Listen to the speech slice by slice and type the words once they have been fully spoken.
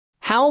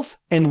health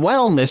and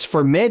wellness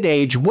for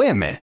mid-age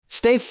women.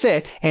 Stay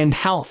fit and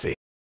healthy.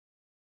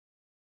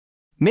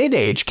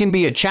 Mid-age can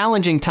be a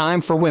challenging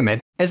time for women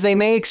as they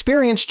may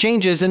experience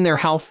changes in their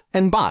health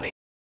and body.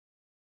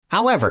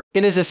 However,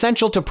 it is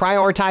essential to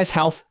prioritize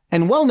health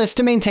and wellness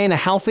to maintain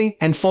a healthy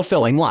and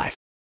fulfilling life.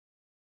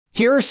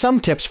 Here are some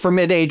tips for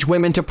mid-age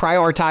women to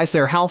prioritize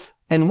their health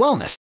and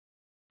wellness.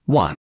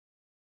 1.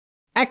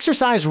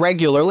 Exercise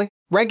regularly.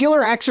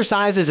 Regular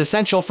exercise is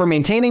essential for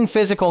maintaining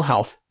physical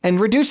health and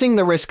reducing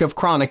the risk of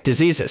chronic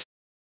diseases.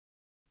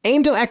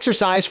 Aim to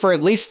exercise for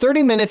at least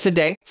 30 minutes a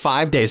day,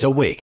 5 days a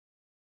week.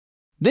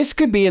 This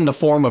could be in the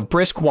form of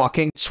brisk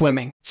walking,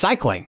 swimming,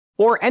 cycling,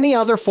 or any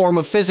other form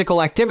of physical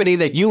activity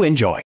that you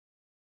enjoy.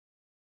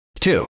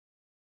 2.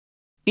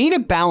 Eat a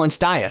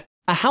balanced diet.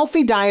 A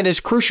healthy diet is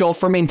crucial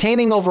for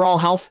maintaining overall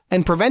health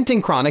and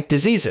preventing chronic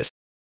diseases.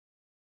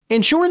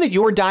 Ensure that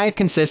your diet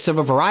consists of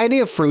a variety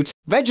of fruits,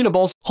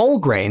 vegetables, whole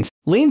grains,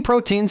 lean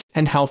proteins,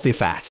 and healthy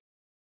fats.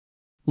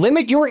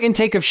 Limit your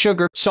intake of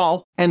sugar,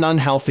 salt, and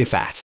unhealthy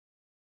fats.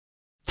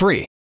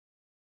 3.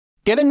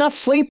 Get enough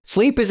sleep.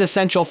 Sleep is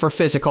essential for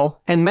physical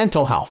and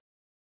mental health.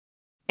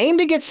 Aim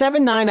to get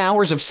 7–9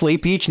 hours of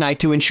sleep each night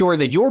to ensure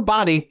that your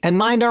body and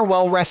mind are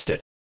well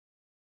rested.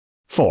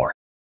 4.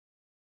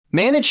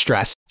 Manage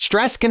stress.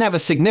 Stress can have a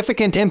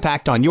significant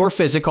impact on your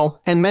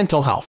physical and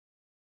mental health.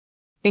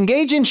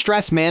 Engage in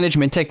stress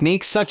management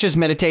techniques such as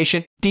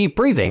meditation, deep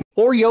breathing,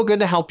 or yoga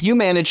to help you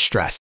manage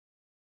stress.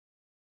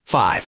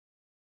 5.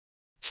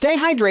 Stay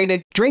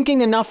hydrated. Drinking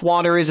enough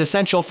water is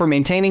essential for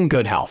maintaining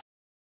good health.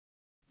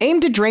 Aim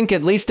to drink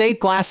at least 8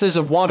 glasses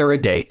of water a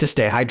day to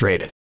stay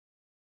hydrated.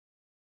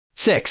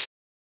 6.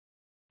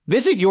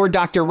 Visit your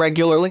doctor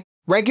regularly.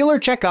 Regular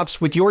checkups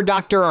with your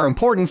doctor are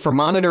important for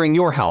monitoring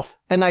your health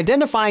and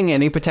identifying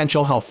any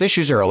potential health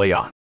issues early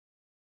on.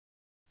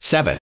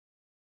 7.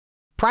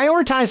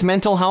 Prioritize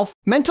mental health.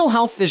 Mental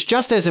health is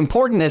just as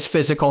important as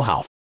physical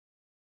health.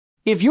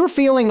 If you're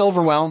feeling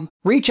overwhelmed,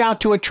 reach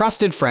out to a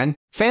trusted friend,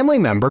 family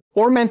member,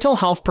 or mental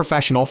health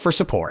professional for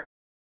support.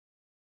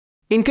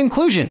 In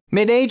conclusion,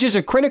 mid-age is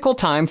a critical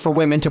time for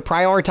women to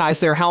prioritize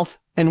their health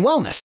and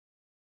wellness.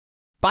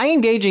 By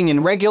engaging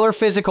in regular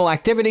physical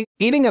activity,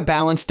 eating a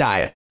balanced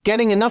diet,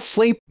 getting enough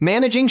sleep,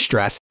 managing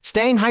stress,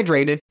 staying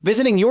hydrated,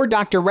 visiting your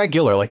doctor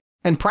regularly,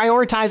 and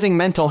prioritizing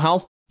mental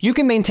health, you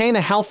can maintain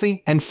a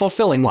healthy and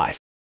fulfilling life.